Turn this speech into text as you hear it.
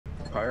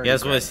You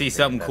guys want to see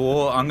something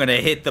cool? I'm gonna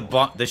hit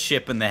the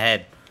ship in the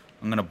head.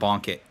 I'm gonna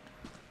bonk it.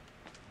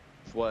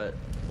 What?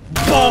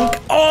 Bonk!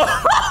 Oh!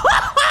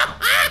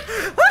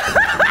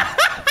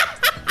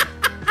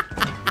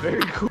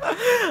 Very cool.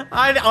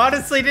 I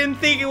honestly didn't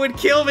think it would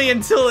kill me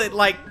until it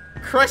like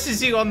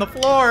crushes you on the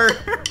floor.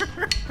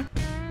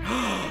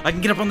 I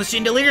can get up on the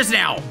chandeliers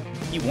now.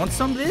 You want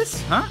some of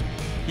this? Huh?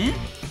 Eh?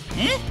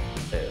 Eh?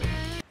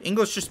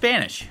 English or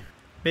Spanish?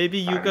 Maybe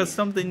you got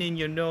something in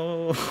your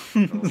nose.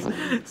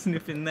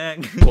 Sniffing that.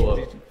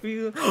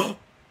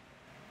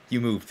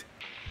 You moved.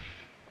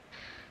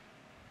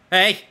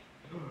 Hey!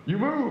 You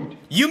moved!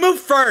 You moved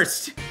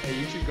first! Hey,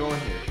 you should go in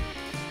here.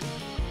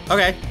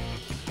 Okay.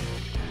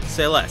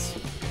 Say less.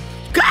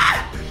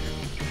 Gah!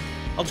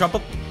 I'll jump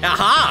up.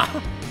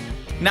 Aha!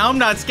 Now I'm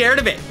not scared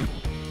of it.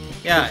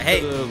 Yeah,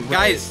 hey,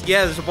 guys,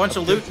 yeah, there's a bunch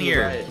of loot in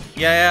here. Right.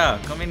 Yeah,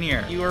 come in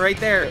here. You were right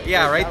there.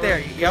 Yeah, right there.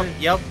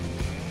 Yep.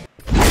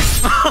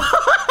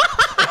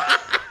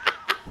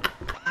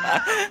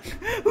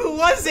 Who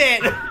was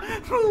it?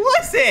 Who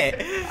was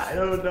it? I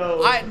don't know.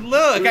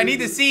 Look, I need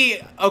to see.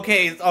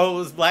 Okay, oh, it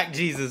was Black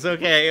Jesus.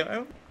 Okay.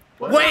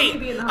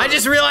 Wait, I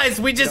just realized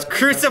we just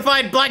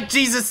crucified Black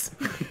Jesus.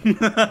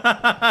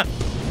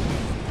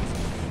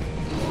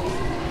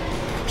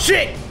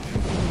 Shit!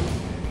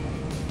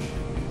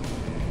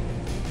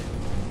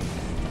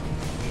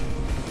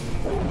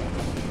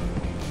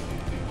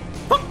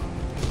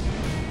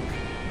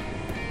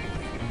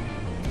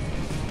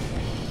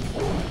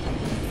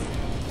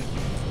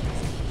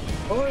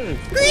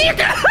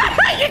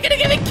 You're gonna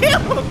get me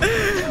killed!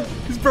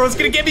 This bro's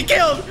gonna get me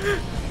killed!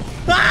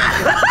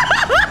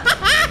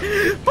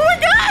 Oh my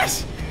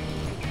gosh!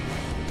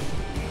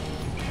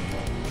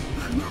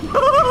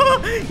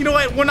 You know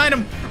what? One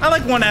item. I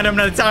like one item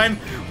at a time.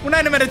 One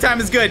item at a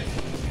time is good.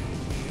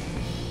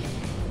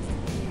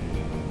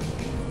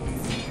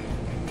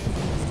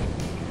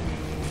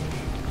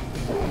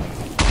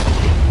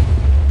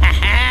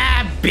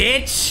 Haha,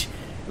 bitch!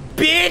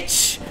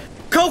 Bitch!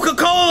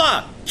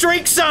 Coca-Cola!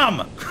 Drink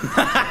some!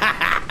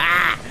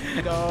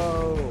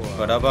 Go.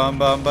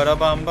 Ba-da-bum-bum,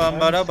 ba-da-bum-bum,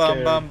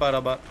 ba-da-bum-bum,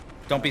 ba-da-bum.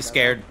 Don't be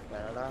scared.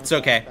 It's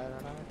okay.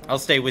 I'll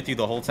stay with you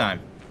the whole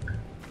time.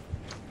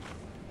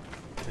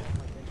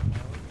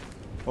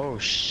 Oh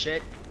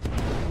shit.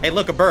 Hey,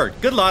 look, a bird.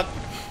 Good luck.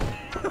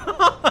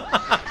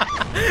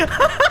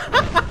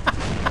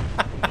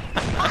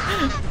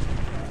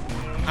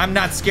 I'm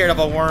not scared of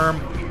a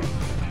worm.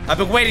 I've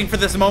been waiting for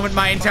this moment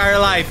my entire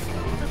life.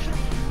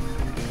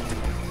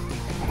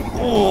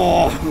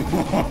 Oh.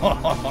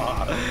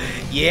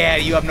 Yeah,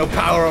 you have no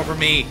power over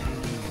me.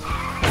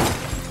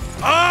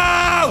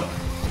 Oh!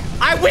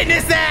 I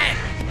witnessed that!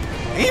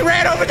 He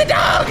ran over the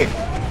dog!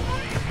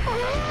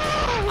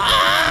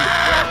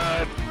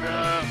 Ah!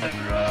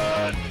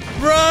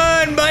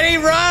 Run, buddy,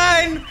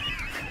 run!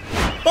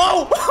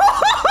 Oh!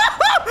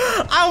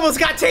 I almost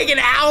got taken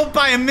out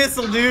by a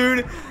missile,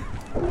 dude.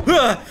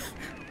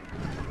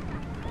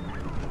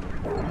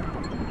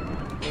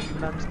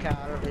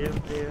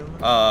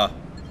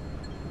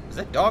 Is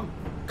that dog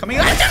coming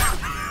out?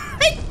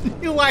 I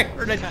knew I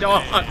heard a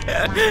dog.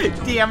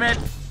 Damn it.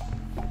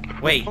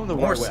 Wait,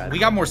 we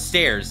got more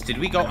stairs. Did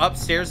we go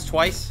upstairs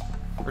twice?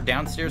 Or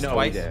downstairs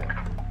twice? We did.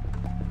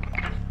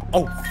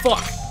 Oh,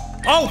 fuck.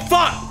 Oh,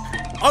 fuck.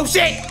 Oh,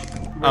 shit.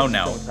 Oh,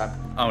 no.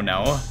 Oh,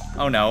 no.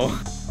 Oh, no.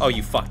 Oh,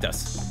 you fucked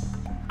us.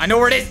 I know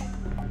where it is.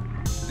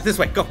 This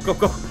way. Go, go,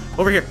 go.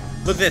 Over here.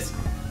 Look at this.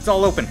 It's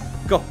all open.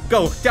 Go,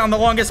 go. Down the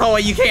longest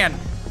hallway you can.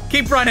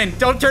 Keep running.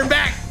 Don't turn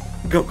back.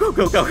 Go, go,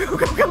 go, go, go,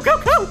 go, go,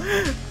 go, go.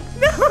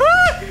 No.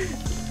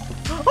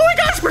 Oh, my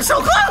gosh. We're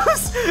so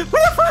close.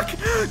 What the fuck?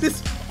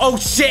 This. Oh,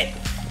 shit.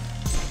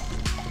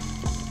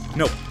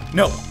 No.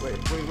 No.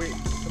 Wait.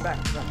 Come back.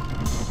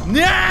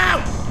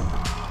 No!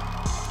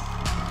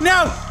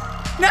 No!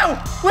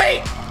 No!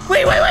 Wait!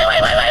 Wait! No! Wait!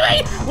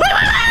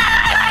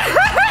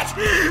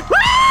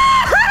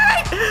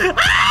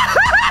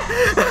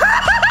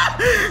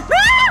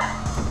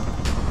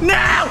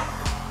 No!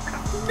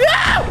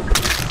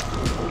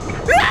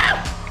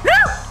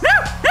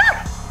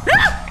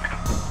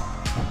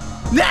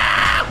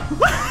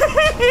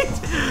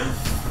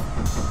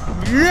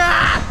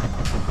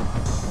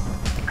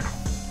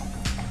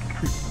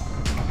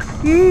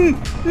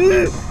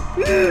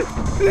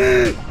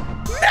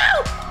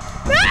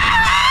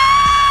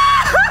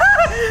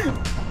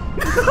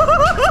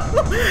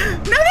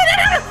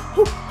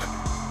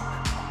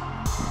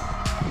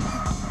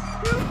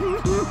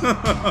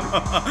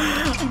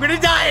 I'm gonna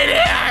die in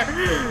here!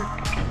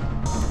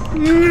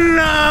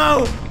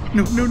 No!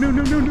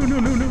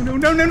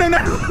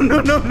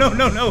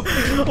 No!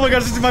 Oh my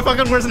gosh, this is my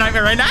fucking worst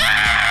nightmare right now!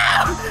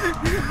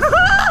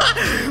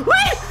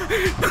 Wait!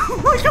 Oh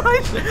my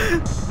gosh!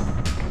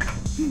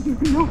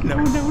 No!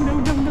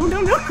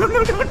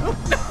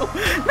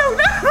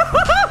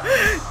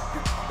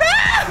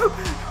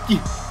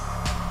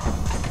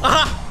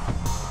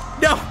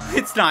 No,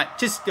 it's not.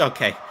 Just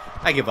okay.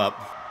 I give up.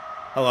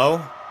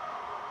 Hello?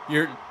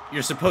 You're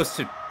supposed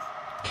to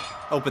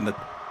open the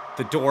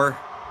door.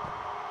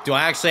 Do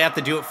I actually have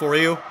to do it for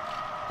you?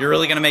 You're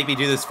really gonna make me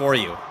do this for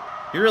you.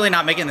 You're really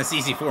not making this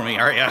easy for me,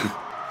 are you?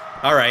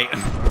 All right.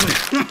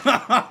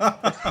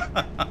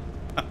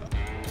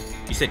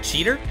 You said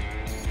cheater?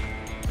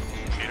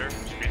 Cheater,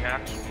 speed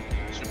hacks,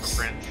 super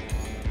cringe.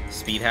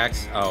 Speed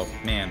hacks? Oh,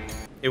 man.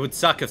 It would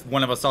suck if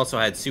one of us also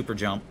had super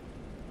jump.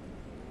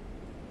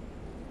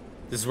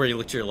 This is where you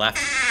look to your left.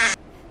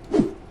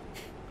 Alrighty,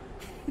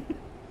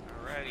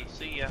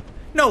 see ya.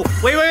 No,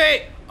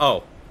 wait.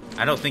 Oh,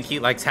 I don't think he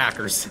likes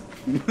hackers.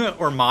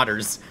 Or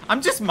modders.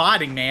 I'm just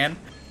modding, man.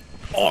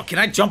 Oh, can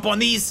I jump on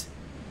these?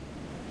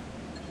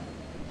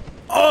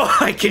 Oh,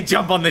 I can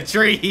jump on the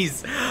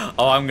trees.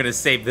 Oh, I'm gonna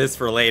save this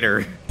for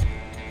later.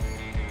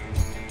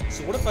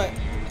 So what if I...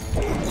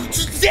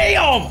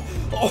 Damn!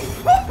 Oh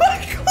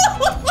my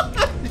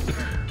god!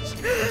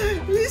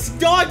 This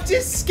dog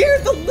just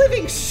scared the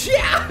living shit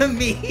out of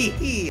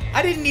me!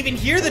 I didn't even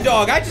hear the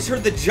dog, I just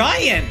heard the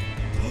giant!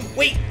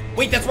 Wait,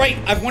 that's right,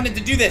 I've wanted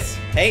to do this!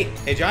 Hey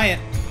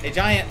giant, hey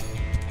giant.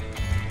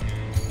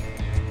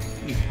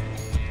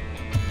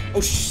 Oh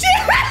shit!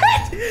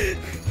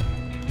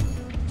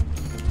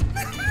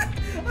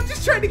 I'm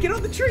just trying to get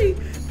on the tree.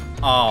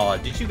 Oh,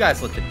 did you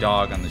guys let the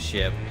dog on the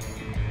ship?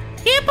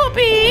 Here,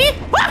 puppy!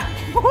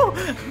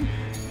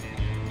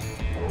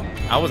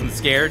 I wasn't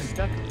scared.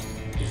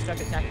 You're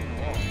stuck attacking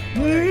the wall.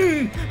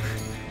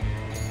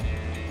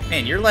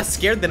 Man, you're less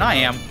scared than I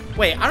am.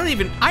 Wait,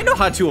 I know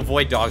how to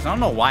avoid dogs. I don't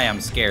know why I'm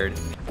scared.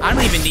 I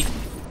don't even need...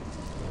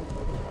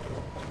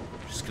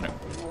 Just gonna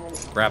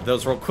grab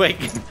those real quick.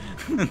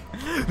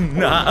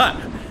 Nah.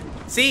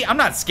 See, I'm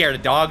not scared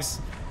of dogs.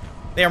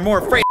 They are more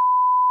afraid.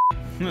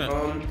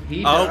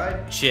 He Oh,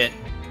 died. shit.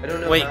 I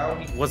don't know Wait,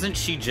 how. wasn't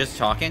she just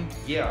talking?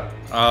 Yeah.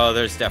 Oh,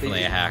 there's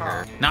definitely a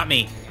hacker. Not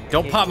me.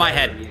 Don't pop my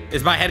head.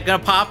 Is my head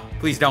gonna pop?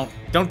 Please don't.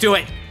 Don't do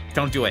it.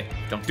 Don't do it.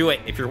 Don't do it.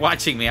 If you're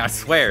watching me, I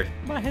swear.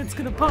 My head's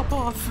gonna pop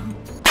off.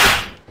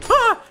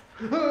 Ah!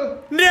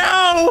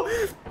 No!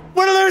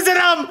 We're losing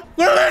them!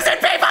 We're losing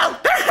people!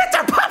 Their heads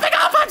are popping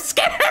off! I'm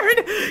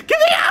scared! Get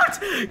me out!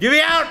 Get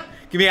me out!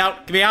 Get me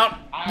out! Get me out!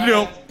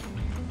 No!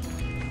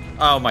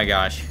 Oh my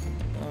gosh.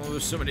 Oh,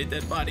 there's so many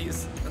dead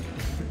bodies.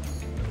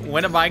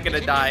 When am I gonna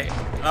die?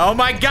 Oh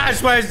my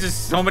gosh, why is there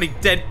so many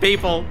dead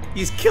people?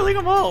 He's killing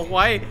them all.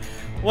 Why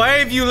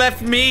have you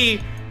left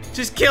me?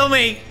 Just kill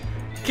me.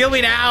 Kill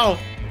me now.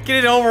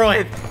 Get it over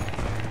with.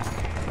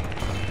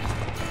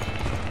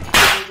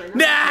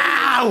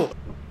 No!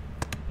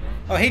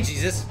 Oh, hey,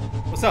 Jesus.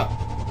 What's up?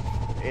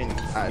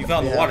 You fell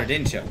in the water,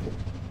 didn't you?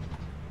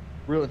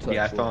 Real intellectual.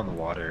 Yeah, I fell in the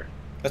water.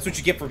 That's what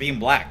you get for being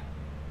black.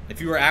 If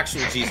you were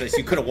actual Jesus,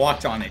 you could have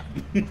walked on it.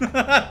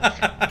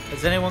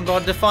 Has anyone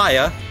got the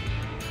fire?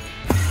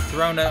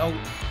 Thrown out.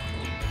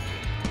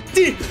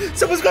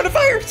 Someone's gone to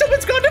fire!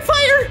 Someone's gone to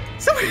fire!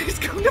 Somebody's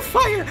going to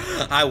fire!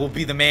 I will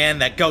be the man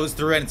that goes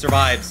through it and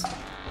survives.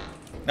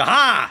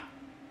 Aha!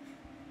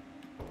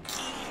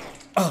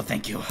 Oh,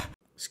 thank you.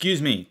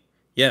 Excuse me.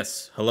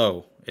 Yes,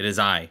 hello. It is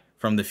I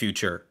from the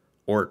future,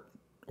 or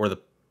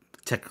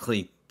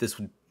technically this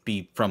would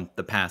be from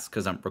the past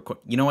because I'm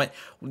recording. You know what?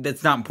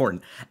 That's not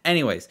important.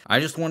 Anyways, I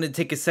just wanted to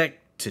take a sec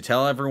to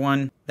tell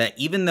everyone that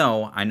even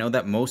though I know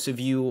that most of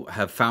you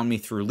have found me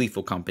through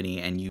Lethal Company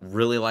and you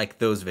really like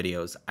those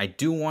videos, I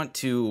do want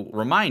to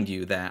remind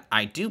you that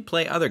I do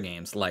play other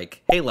games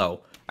like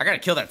Halo. I gotta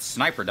kill that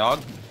sniper,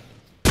 dog.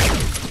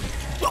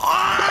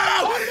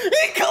 Oh!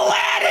 It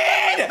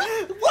collided!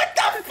 What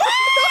the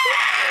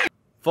fuck?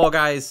 Fall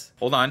Guys.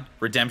 Hold on.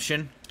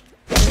 Redemption.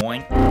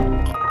 Boing.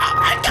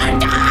 What the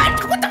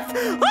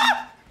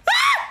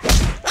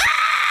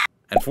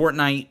and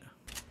Fortnite.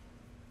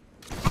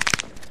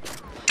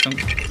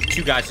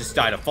 Two guys just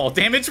died of fall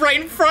damage right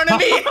in front of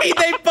me.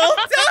 They both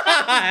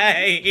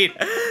died.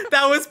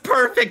 That was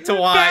perfect to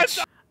watch.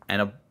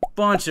 And a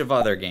bunch of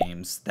other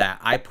games that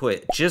I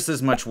put just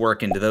as much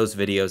work into those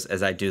videos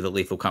as I do the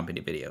Lethal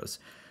Company videos.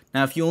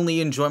 Now, if you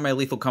only enjoy my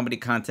Lethal Company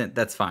content,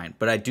 that's fine.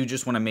 But I do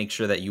just want to make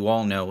sure that you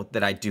all know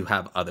that I do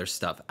have other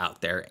stuff out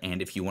there.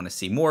 And if you want to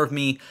see more of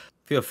me,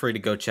 feel free to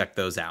go check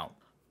those out.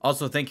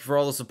 Also, thank you for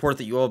all the support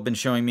that you all have been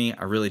showing me.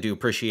 I really do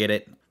appreciate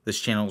it. This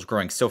channel is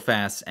growing so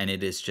fast, and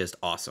it is just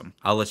awesome.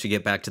 I'll let you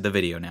get back to the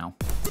video now.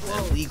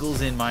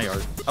 Illegals in my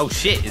yard. Oh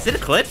shit, is it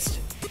eclipsed?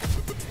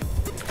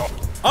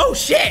 Oh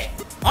shit!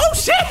 Oh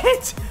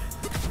shit!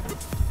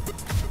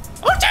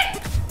 Oh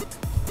shit!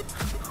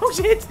 Oh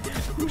shit!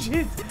 Oh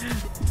shit!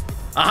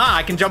 Aha,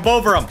 I can jump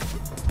over him.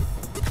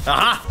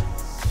 Aha!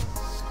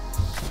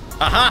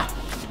 Aha!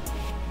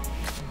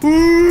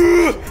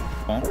 Ooh!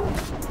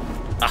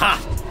 Aha!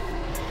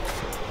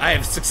 I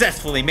have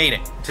successfully made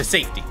it to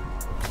safety.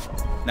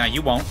 Now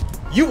you won't.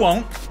 You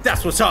won't.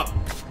 That's what's up.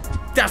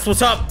 That's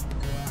what's up.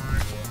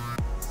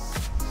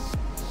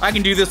 I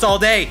can do this all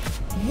day.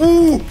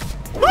 Woo!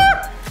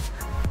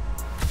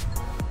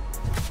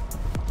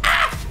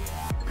 Ah!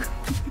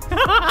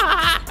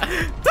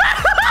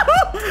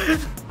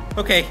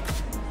 Okay,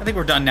 I think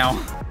we're done now.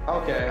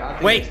 Okay. I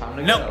think Wait, it's time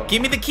to no, go.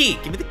 give me the key.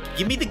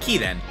 Give me the key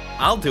then.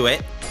 I'll do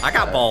it. I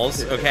got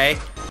balls, okay?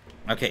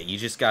 Okay, you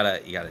just gotta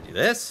do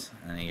this,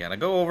 and then you gotta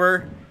go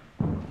over,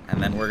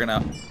 and then we're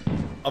gonna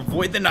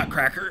Avoid the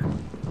nutcracker.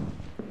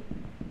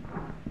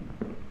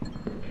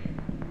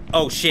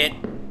 Oh shit.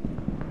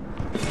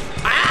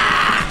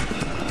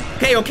 Ah!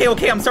 Okay, okay,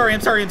 okay. I'm sorry.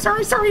 I'm sorry. I'm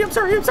sorry. Sorry. I'm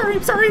sorry. I'm sorry.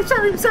 I'm sorry. I'm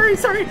sorry. I'm sorry.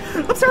 Sorry.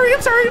 I'm sorry.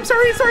 I'm sorry. I'm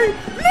sorry. I'm sorry.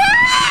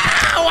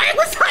 No! Why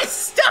was I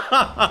stuck?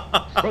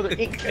 Brother,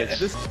 it's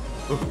this.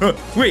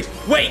 Wait.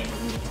 Wait.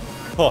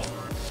 Oh,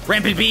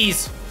 rampant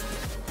bees.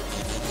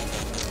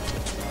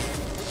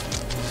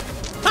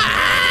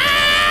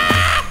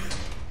 Ah!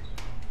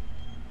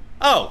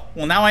 Oh,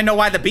 well now I know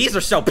why the bees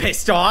are so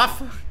pissed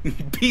off.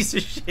 Piece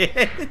of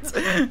shit.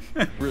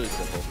 Really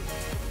simple.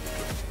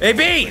 Hey,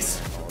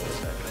 bees!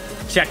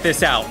 Check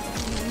this out.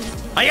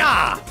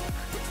 Hiya!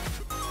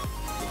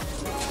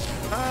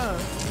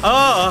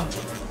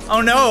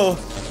 Oh no.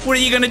 What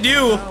are you gonna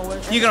do?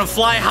 You gonna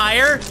fly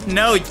higher?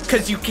 No,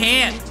 because you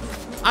can't.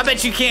 I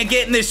bet you can't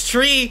get in this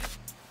tree.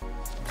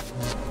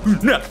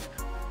 No.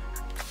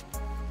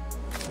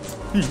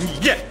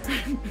 Yeah.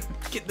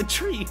 Get in the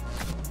tree.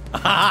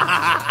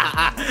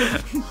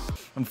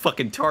 I'm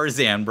fucking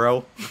Tarzan,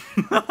 bro.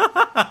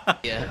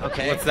 Yeah,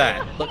 okay. What's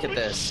that? Look at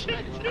this.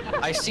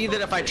 I see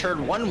that if I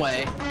turn one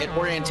way, it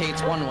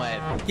orientates one way.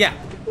 Yeah.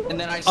 And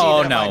then I see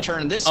Oh that no. if I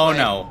turn this Oh way,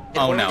 no. it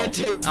Oh no.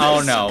 orientates Oh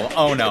this no. way.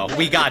 Oh no.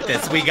 We got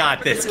this. We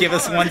got this. Give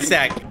us 1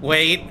 sec.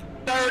 Wait.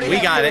 We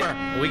got it.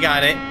 We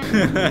got it.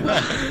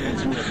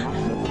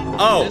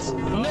 Oh.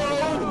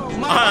 No!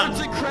 My birds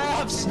and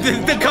crabs!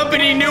 The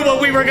company knew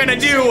what we were gonna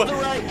do.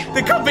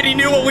 The company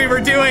knew what we were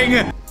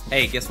doing.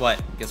 Hey, guess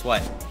what? Guess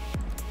what?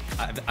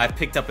 I've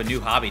picked up a new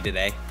hobby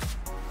today.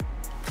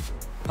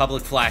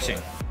 Public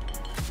flashing.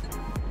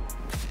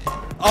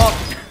 Oh.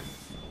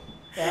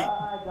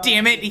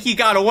 Damn it, he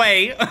got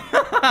away.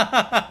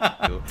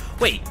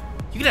 Wait,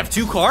 you can have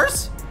 2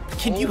 cars?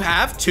 Can you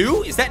have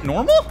 2? Is that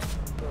normal?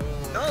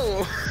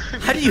 No.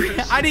 How do you,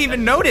 I didn't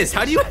even notice.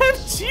 How do you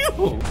have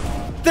 2?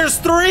 There's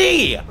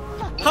 3.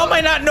 How am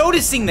I not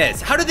noticing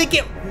this? How did they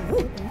get,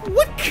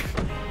 what?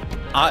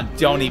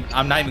 Don't even,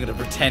 I'm not even gonna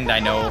pretend I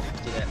know.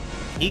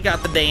 He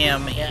got the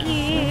damn,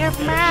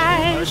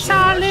 my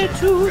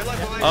solitude.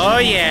 Oh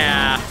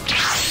yeah.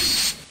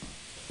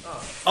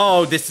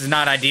 Oh, this is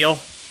not ideal.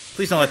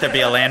 Please don't let there be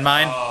a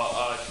landmine.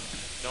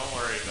 Don't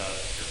worry about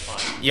it. You're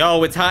fine.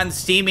 Yo, it's hot and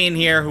steamy in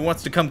here. Who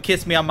wants to come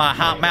kiss me on my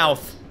hot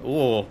mouth?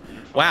 Ooh,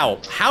 wow.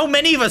 How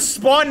many of us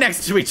spawn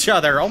next to each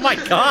other? Oh my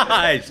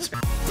gosh.